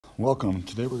Welcome.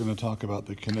 Today we're going to talk about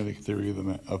the kinetic theory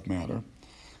of matter. And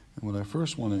what I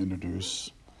first want to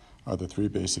introduce are the three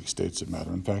basic states of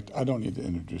matter. In fact, I don't need to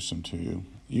introduce them to you.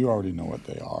 You already know what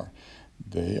they are.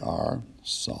 They are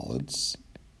solids,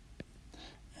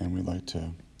 and we like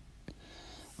to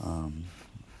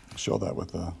show that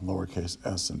with a lowercase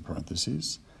s in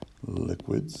parentheses,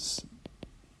 liquids,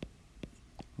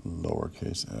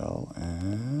 lowercase l,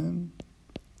 and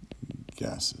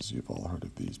gases. You've all heard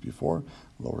of these before,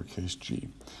 lowercase g.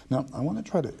 Now, I want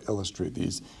to try to illustrate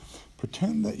these.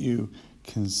 Pretend that you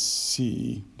can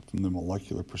see from the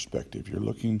molecular perspective. You're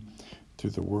looking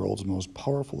through the world's most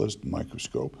powerfulest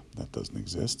microscope. That doesn't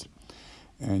exist.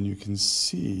 And you can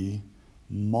see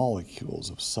molecules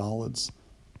of solids,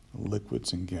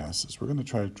 liquids, and gases. We're going to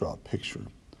try to draw a picture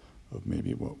of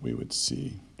maybe what we would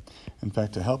see. In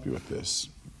fact, to help you with this,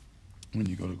 when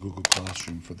you go to Google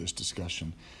Classroom for this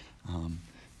discussion,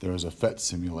 there is a PhET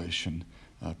simulation,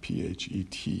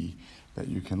 P-H-E-T, that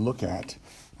you can look at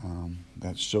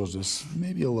that shows us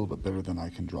maybe a little bit better than I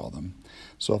can draw them.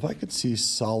 So if I could see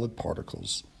solid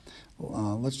particles,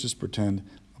 let's just pretend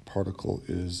a particle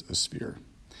is a sphere.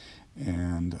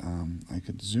 And I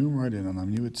could zoom right in on them.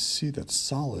 You would see that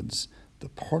solids, the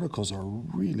particles are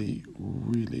really,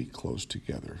 really close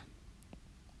together.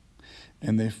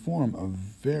 And they form a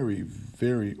very,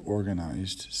 very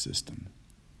organized system.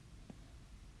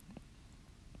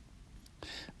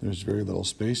 There's very little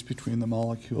space between the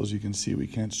molecules. You can see we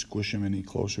can't squish them any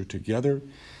closer together.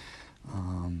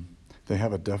 They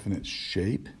have a definite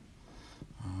shape.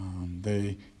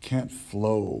 They can't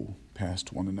flow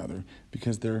past one another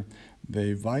because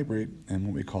they vibrate in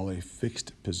what we call a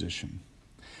fixed position.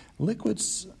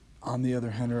 Liquids, on the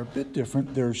other hand, are a bit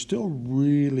different. They're still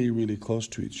really, really close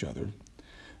to each other.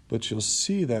 But you'll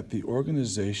see that the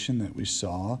organization that we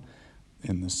saw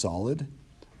in the solid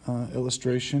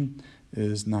illustration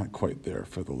is not quite there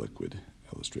for the liquid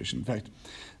illustration. In fact,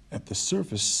 at the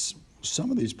surface,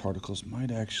 some of these particles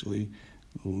might actually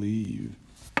leave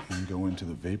and go into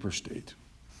the vapor state.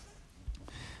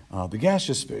 The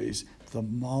gaseous phase, the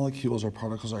molecules or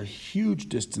particles are huge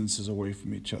distances away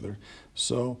from each other.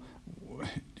 So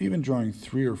even drawing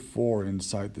 3 or 4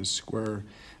 inside this square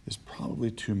is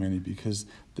probably too many because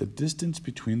the distance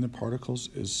between the particles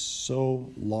is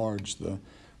so large, the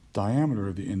diameter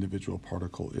of the individual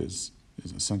particle is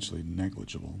essentially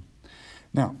negligible.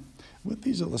 Now, with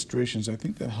these illustrations, I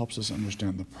think that helps us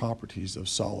understand the properties of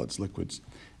solids, liquids,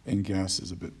 and gases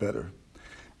a bit better.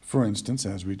 For instance,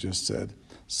 as we just said,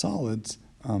 solids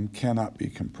cannot be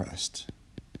compressed.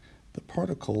 The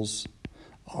particles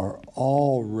are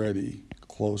already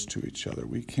close to each other.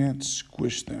 We can't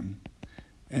squish them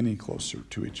any closer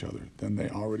to each other than they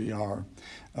already are.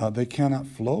 They cannot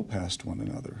flow past one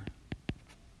another.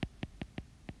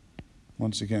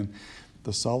 Once again,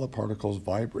 the solid particles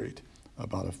vibrate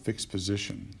about a fixed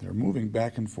position. They're moving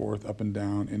back and forth, up and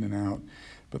down, in and out,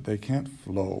 but they can't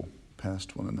flow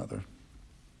past one another.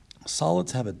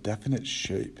 Solids have a definite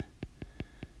shape.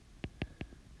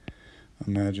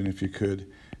 Imagine, if you could,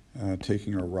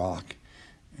 taking a rock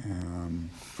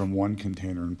from one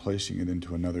container and placing it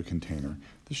into another container.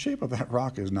 The shape of that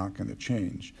rock is not going to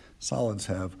change. Solids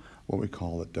have what we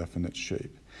call a definite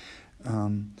shape.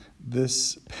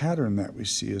 This pattern that we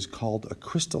see is called a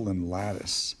crystalline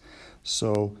lattice.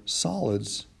 So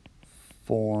solids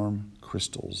form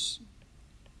crystals.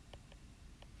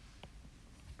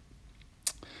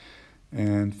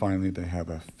 And finally, they have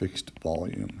a fixed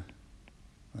volume.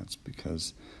 That's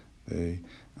because they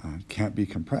can't be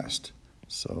compressed.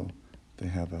 So they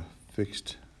have a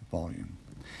fixed volume.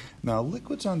 Now,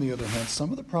 liquids, on the other hand, some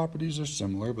of the properties are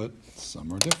similar, but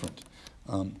some are different.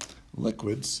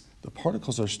 Liquids, the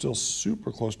particles are still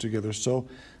super close together, so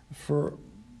for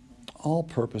all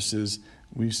purposes,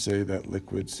 we say that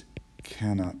liquids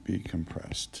cannot be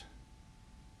compressed.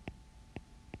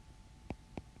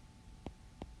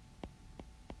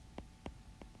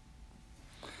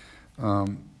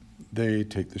 They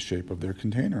take the shape of their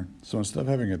container. So instead of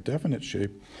having a definite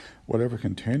shape, whatever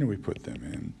container we put them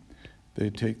in, they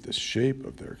take the shape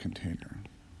of their container.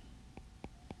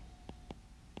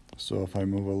 So if I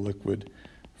move a liquid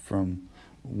from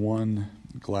one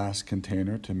glass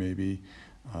container to maybe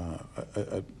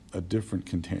a different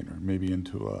container,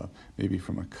 maybe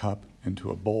from a cup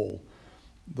into a bowl,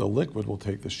 the liquid will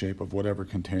take the shape of whatever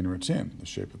container it's in, the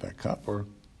shape of that cup or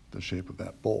the shape of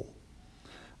that bowl.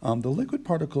 The liquid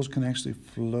particles can actually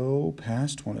flow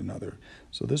past one another.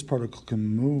 So this particle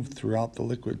can move throughout the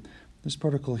liquid. This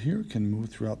particle here can move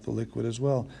throughout the liquid as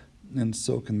well, and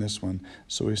so can this one.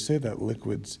 So we say that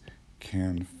liquids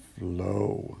can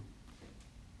flow.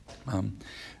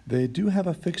 They do have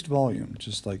a fixed volume,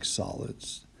 just like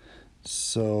solids.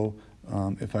 So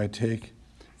if I take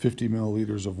 50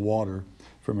 milliliters of water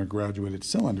from a graduated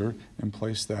cylinder and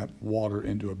place that water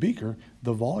into a beaker,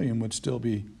 the volume would still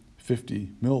be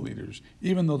 50 milliliters,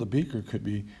 even though the beaker could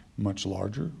be much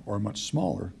larger or much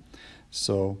smaller.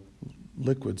 So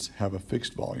liquids have a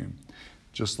fixed volume,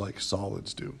 just like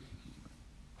solids do.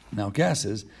 Now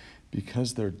gases,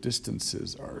 because their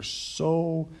distances are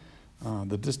so,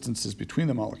 the distances between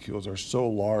the molecules are so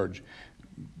large,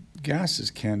 gases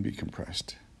can be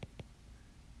compressed.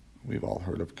 We've all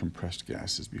heard of compressed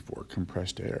gases before,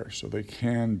 compressed air, so they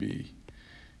can be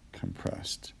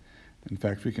compressed. In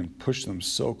fact, we can push them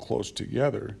so close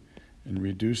together and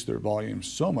reduce their volume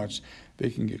so much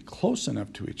they can get close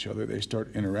enough to each other, they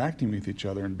start interacting with each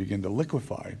other and begin to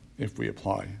liquefy if we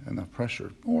apply enough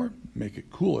pressure, or make it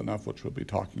cool enough, which we'll be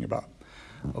talking about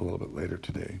a little bit later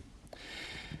today.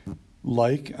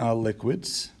 Like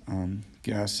liquids,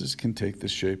 gases can take the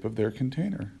shape of their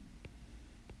container.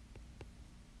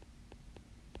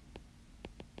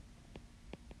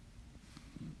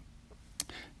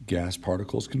 Gas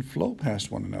particles can flow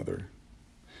past one another.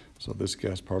 So this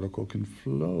gas particle can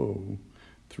flow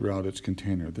throughout its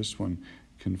container. This one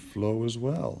can flow as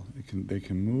well. They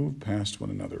can move past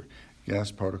one another.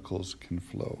 Gas particles can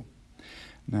flow.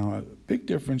 Now, a big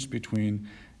difference between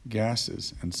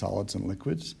gases and solids and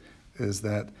liquids is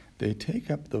that they take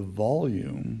up the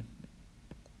volume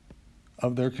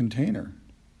of their container.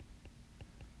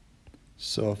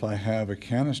 So if I have a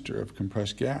canister of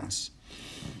compressed gas,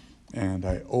 and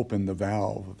I open the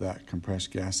valve of that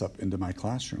compressed gas up into my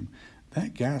classroom,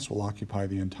 that gas will occupy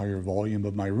the entire volume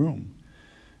of my room.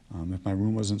 If my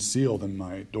room wasn't sealed and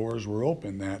my doors were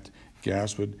open, that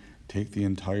gas would take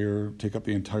up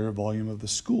the entire volume of the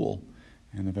school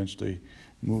and eventually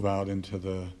move out into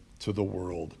the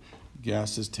world.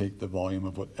 Gases take the volume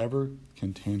of whatever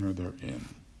container they're in.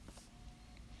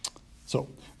 So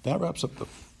that wraps up the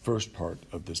first part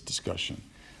of this discussion.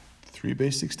 3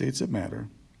 basic states of matter,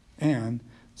 and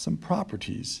some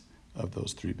properties of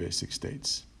those 3 basic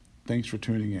states. Thanks for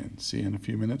tuning in. See you in a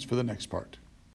few minutes for the next part.